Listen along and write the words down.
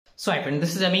So hi friend,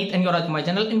 this is Amit and you're watching my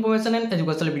channel Information and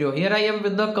Educational Video. Here I am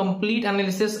with the complete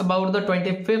analysis about the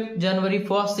 25th January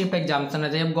first shift examination,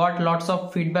 as I have got lots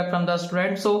of feedback from the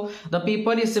students. So the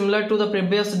paper is similar to the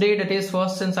previous day, that is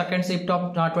first and second shift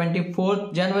of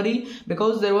 24th January,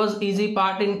 because there was easy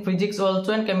part in physics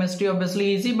also and chemistry obviously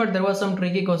easy, but there was some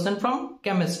tricky question from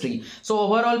chemistry. So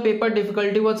overall paper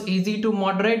difficulty was easy to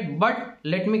moderate, but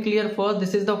let me clear first,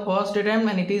 this is the first attempt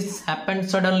and it is happened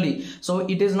suddenly. So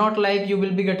it is not like you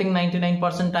will be getting 99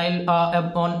 percentile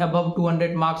on above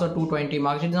 200 marks or 220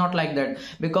 marks. It is not like that,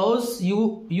 because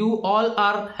you all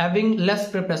are having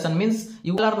less preparation, means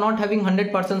you are not having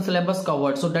 100% syllabus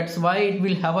covered. So that's why it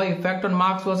will have an effect on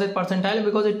marks versus percentile,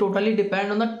 because it totally depends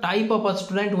on the type of a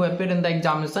student who appear in the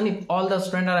examination. If all the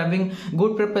students are having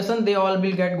good preparation, they all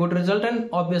will get good result, and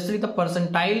obviously the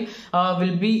percentile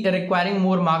will be requiring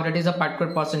more mark, that is a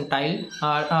particular percentile,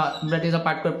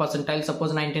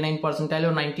 suppose 99 percentile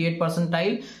or 98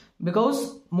 percentile,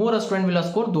 because more a student will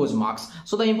score those marks.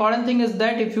 So the important thing is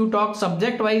that if you talk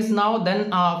subject wise now,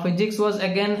 then physics was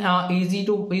again easy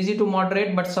to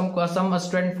moderate, but some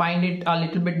student find it a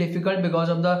little bit difficult because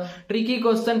of the tricky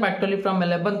question, particularly from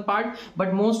 11th part.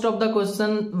 But most of the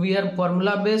question we are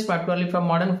formula based, particularly from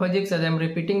modern physics, as I am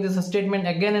repeating this statement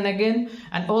again and again.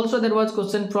 And also there was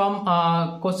question from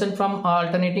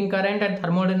alternating current and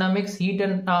thermodynamics, heat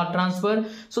and transfer.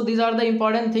 So these are the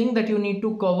important things that you need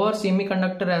to cover,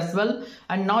 semiconductor as well.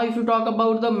 And now if you talk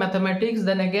about the mathematics,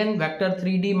 then again vector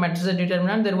 3D matrices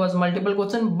determinant, there was multiple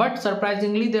questions, but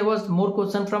surprisingly there was more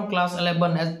question from class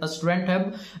 11, as a student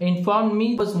have informed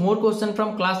me. There was more question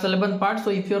from class 11 part.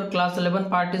 So if your class 11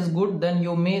 part is good, then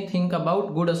you may think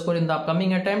about good score in the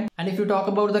upcoming attempt. And if you talk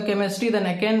about the chemistry, then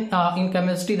again in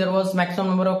chemistry there was maximum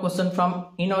number of questions from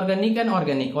inorganic and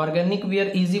organic. Organic we are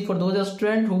easy for those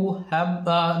students who have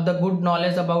the good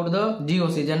knowledge about the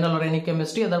GOC, general organic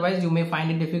chemistry. Otherwise you may find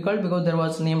it difficult, because there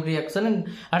was named reaction and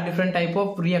a different type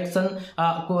of reaction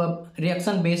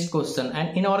based question.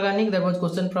 And inorganic there was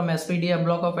question from SPD, a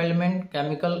block of element,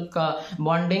 chemical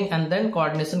bonding, and then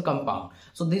coordination compound.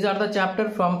 So these are the chapter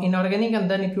from inorganic. And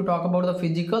then if you talk about the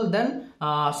physical, then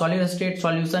solid state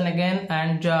solution again,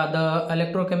 and the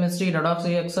electrochemistry, redox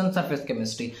reaction, surface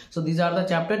chemistry. So these are the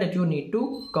chapter that you need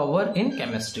to cover in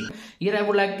chemistry. Here I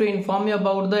would like to inform you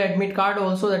about the admit card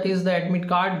also, that is the admit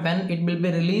card when it will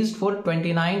be released for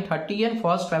 29, 30 and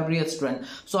 1st February student.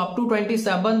 So up to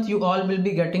 27th you all will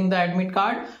be getting the admit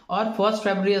card, or 1st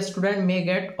February student may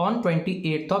get on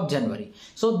 28th of January.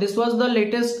 So this was the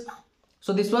latest.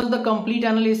 So this was the complete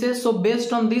analysis. So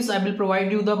based on this, I will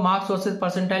provide you the marks versus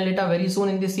percentile data very soon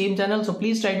in the same channel. So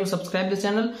please try to subscribe this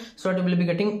channel so that you will be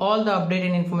getting all the update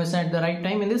and information at the right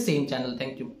time in the same channel.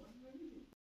 Thank you.